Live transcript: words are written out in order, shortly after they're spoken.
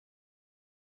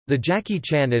The Jackie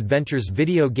Chan Adventures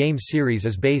video game series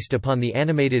is based upon the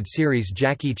animated series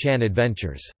Jackie Chan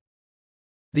Adventures.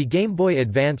 The Game Boy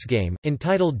Advance game,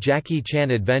 entitled Jackie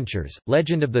Chan Adventures,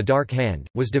 Legend of the Dark Hand,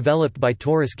 was developed by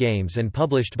Taurus Games and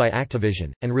published by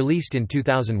Activision, and released in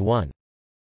 2001.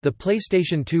 The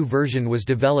PlayStation 2 version was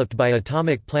developed by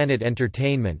Atomic Planet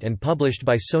Entertainment and published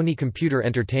by Sony Computer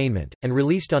Entertainment, and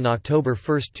released on October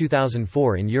 1,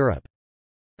 2004 in Europe.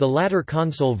 The latter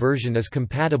console version is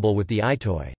compatible with the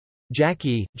iToy.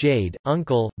 Jackie, Jade,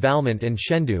 Uncle, Valmont and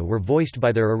Shendu were voiced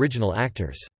by their original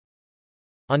actors.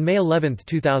 On May 11,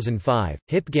 2005,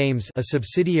 Hip Games, a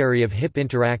subsidiary of Hip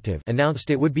Interactive, announced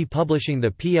it would be publishing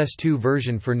the PS2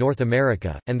 version for North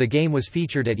America, and the game was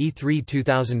featured at E3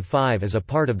 2005 as a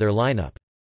part of their lineup.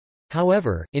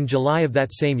 However, in July of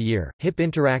that same year, Hip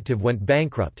Interactive went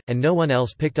bankrupt, and no one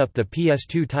else picked up the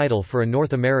PS2 title for a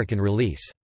North American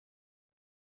release.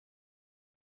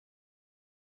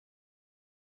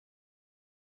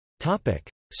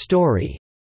 Story.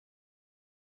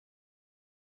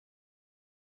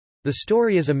 The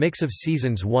story is a mix of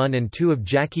Seasons 1 and 2 of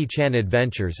Jackie Chan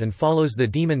Adventures and follows the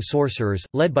demon sorcerers,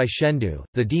 led by Shendu,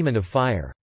 the demon of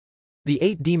fire. The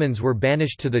 8 demons were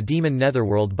banished to the demon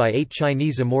netherworld by 8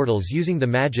 Chinese immortals using the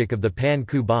magic of the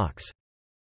Pan-Ku box.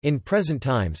 In present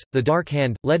times, the Dark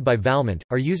Hand, led by Valmont,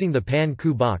 are using the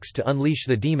Pan-Ku box to unleash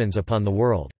the demons upon the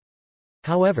world.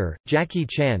 However, Jackie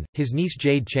Chan, his niece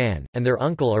Jade Chan, and their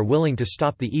uncle are willing to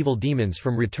stop the evil demons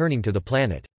from returning to the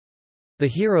planet. The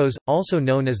heroes, also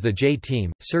known as the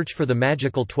J-Team, search for the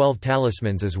magical 12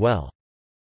 talismans as well.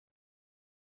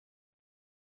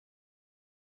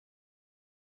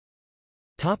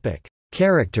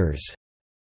 Characters.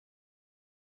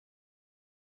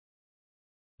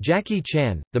 Jackie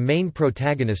Chan, the main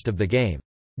protagonist of the game.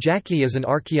 Jackie is an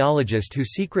archaeologist who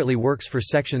secretly works for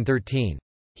Section 13.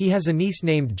 He has a niece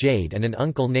named Jade and an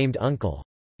uncle named Uncle.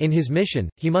 In his mission,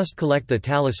 he must collect the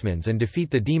talismans and defeat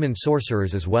the demon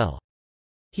sorcerers as well.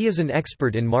 He is an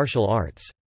expert in martial arts.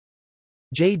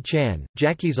 Jade Chan,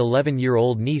 Jackie's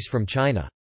 11-year-old niece from China.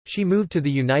 She moved to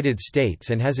the United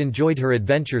States and has enjoyed her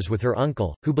adventures with her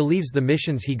uncle, who believes the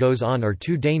missions he goes on are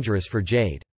too dangerous for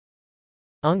Jade.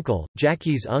 Uncle,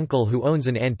 Jackie's uncle who owns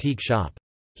an antique shop.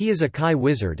 He is a Kai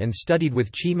wizard and studied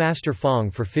with Chi Master Fong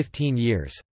for 15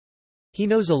 years. He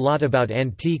knows a lot about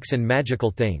antiques and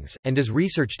magical things, and does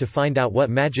research to find out what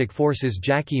magic forces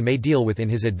Jackie may deal with in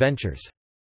his adventures.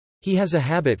 He has a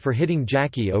habit for hitting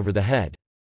Jackie over the head.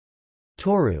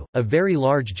 Toru, a very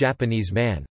large Japanese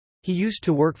man. He used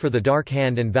to work for the Dark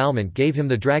Hand and Valmont gave him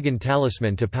the Dragon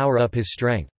Talisman to power up his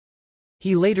strength.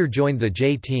 He later joined the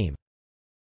J-Team.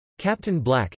 Captain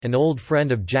Black, an old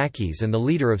friend of Jackie's and the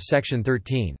leader of Section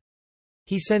 13.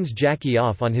 He sends Jackie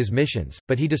off on his missions,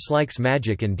 but he dislikes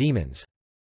magic and demons.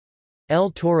 El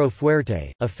Toro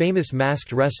Fuerte, a famous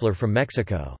masked wrestler from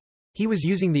Mexico. He was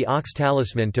using the Ox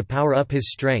Talisman to power up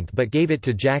his strength but gave it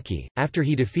to Jackie, after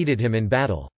he defeated him in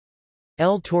battle.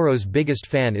 El Toro's biggest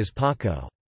fan is Paco.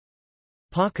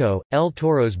 Paco, El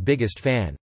Toro's biggest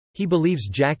fan. He believes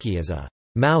Jackie is a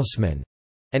mouseman,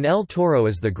 and El Toro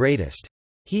is the greatest.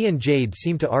 He and Jade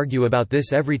seem to argue about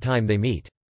this every time they meet.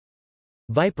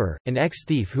 Viper, an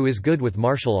ex-thief who is good with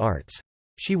martial arts.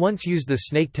 She once used the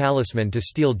snake talisman to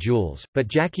steal jewels, but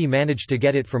Jackie managed to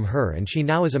get it from her and she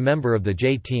now is a member of the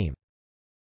J-Team.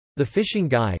 The fishing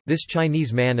guy, this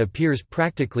Chinese man appears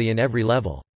practically in every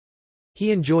level.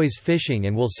 He enjoys fishing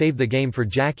and will save the game for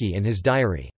Jackie in his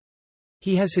diary.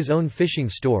 He has his own fishing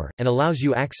store, and allows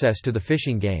you access to the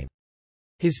fishing game.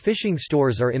 His fishing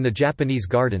stores are in the Japanese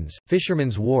Gardens,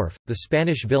 Fisherman's Wharf, the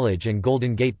Spanish Village and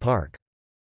Golden Gate Park.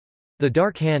 The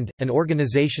Dark Hand, an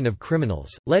organization of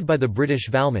criminals, led by the British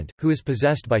Valmont, who is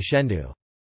possessed by Shendu.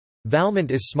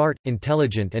 Valmont is smart,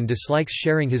 intelligent and dislikes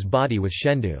sharing his body with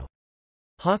Shendu.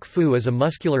 Hawk Fu is a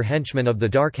muscular henchman of the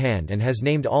Dark Hand and has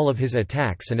named all of his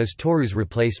attacks and is Toru's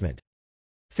replacement.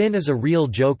 Finn is a real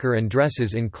joker and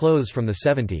dresses in clothes from the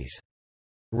 70s.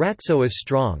 Ratso is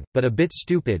strong, but a bit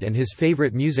stupid and his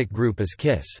favorite music group is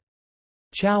Kiss.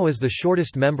 Chow is the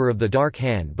shortest member of the Dark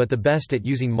Hand but the best at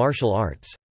using martial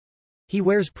arts. He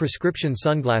wears prescription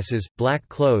sunglasses, black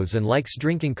clothes and likes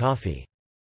drinking coffee.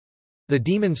 The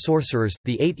Demon Sorcerers,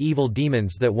 the 8 evil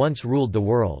demons that once ruled the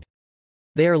world.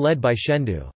 They are led by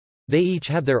Shendu. They each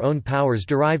have their own powers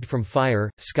derived from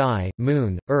fire, sky,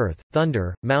 moon, earth,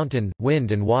 thunder, mountain,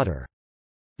 wind and water.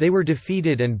 They were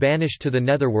defeated and banished to the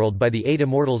netherworld by the 8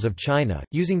 immortals of China,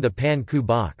 using the Pan-Ku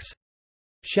box.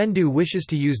 Shendu wishes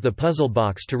to use the puzzle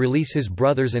box to release his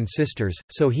brothers and sisters,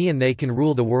 so he and they can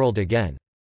rule the world again.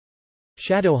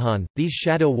 Shadowhan, these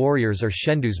shadow warriors are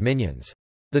Shendu's minions.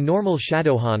 The normal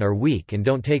Shadowhan are weak and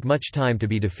don't take much time to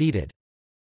be defeated.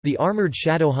 The armored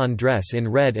Shadowhan dress in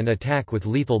red and attack with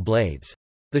lethal blades.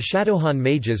 The Shadowhan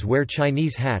mages wear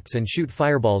Chinese hats and shoot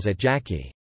fireballs at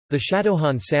Jackie. The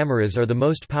Shadowhan Samaras are the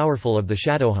most powerful of the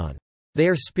Shadowhan. They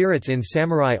are spirits in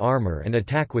samurai armor and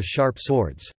attack with sharp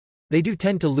swords. They do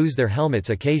tend to lose their helmets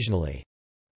occasionally.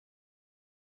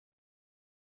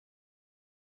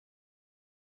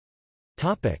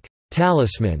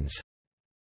 Talismans.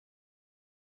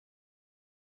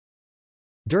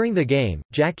 During the game,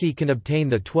 Jackie can obtain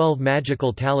the 12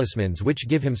 magical talismans which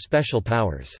give him special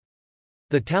powers.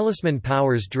 The talisman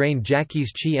powers drain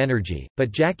Jackie's chi energy,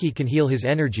 but Jackie can heal his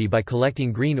energy by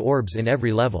collecting green orbs in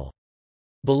every level.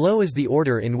 Below is the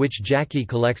order in which Jackie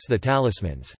collects the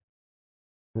talismans.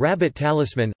 Rabbit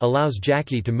Talisman – allows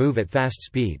Jackie to move at fast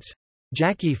speeds.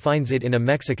 Jackie finds it in a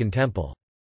Mexican temple.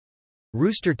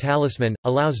 Rooster Talisman –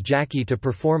 allows Jackie to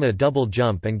perform a double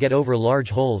jump and get over large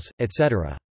holes,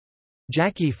 etc.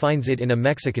 Jackie finds it in a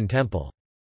Mexican temple.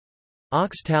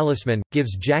 Ox Talisman –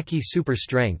 gives Jackie super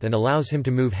strength and allows him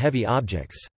to move heavy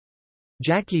objects.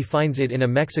 Jackie finds it in a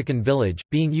Mexican village,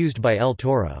 being used by El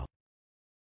Toro.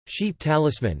 Sheep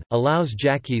Talisman – allows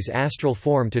Jackie's astral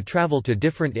form to travel to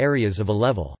different areas of a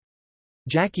level.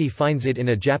 Jackie finds it in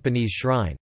a Japanese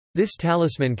shrine. This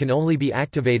talisman can only be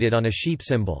activated on a sheep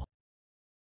symbol.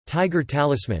 Tiger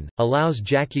Talisman – allows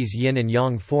Jackie's yin and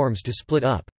yang forms to split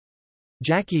up.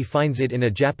 Jackie finds it in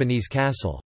a Japanese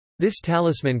castle. This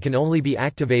talisman can only be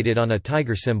activated on a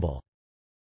tiger symbol.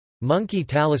 Monkey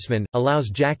Talisman –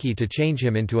 allows Jackie to change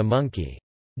him into a monkey.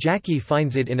 Jackie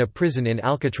finds it in a prison in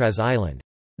Alcatraz Island.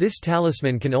 This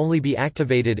talisman can only be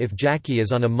activated if Jackie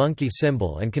is on a monkey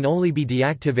symbol and can only be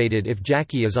deactivated if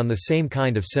Jackie is on the same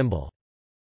kind of symbol.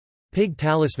 Pig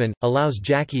Talisman – allows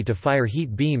Jackie to fire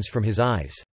heat beams from his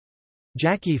eyes.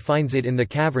 Jackie finds it in the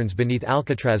caverns beneath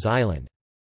Alcatraz Island.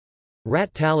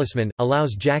 Rat Talisman –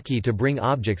 allows Jackie to bring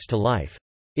objects to life.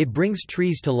 It brings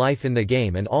trees to life in the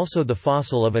game and also the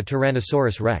fossil of a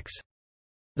Tyrannosaurus rex.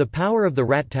 The power of the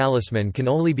Rat Talisman can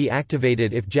only be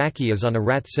activated if Jackie is on a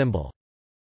rat symbol.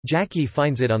 Jackie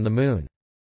finds it on the moon.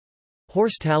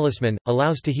 Horse Talisman –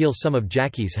 allows to heal some of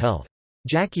Jackie's health.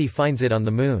 Jackie finds it on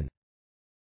the moon.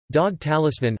 Dog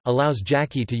Talisman – allows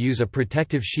Jackie to use a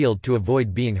protective shield to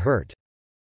avoid being hurt.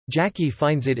 Jackie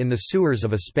finds it in the sewers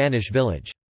of a Spanish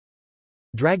village.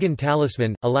 Dragon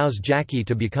Talisman – allows Jackie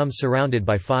to become surrounded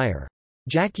by fire.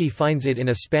 Jackie finds it in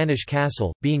a Spanish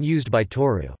castle, being used by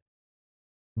Toru.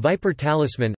 Viper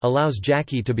Talisman – allows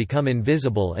Jackie to become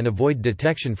invisible and avoid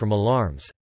detection from alarms.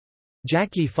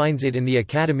 Jackie finds it in the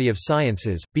Academy of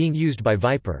Sciences, being used by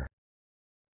Viper.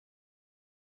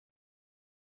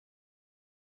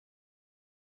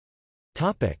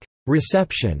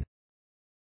 Reception.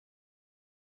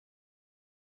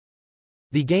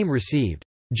 The game received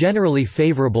generally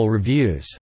favorable reviews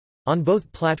on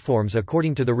both platforms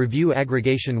according to the review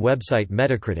aggregation website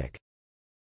Metacritic.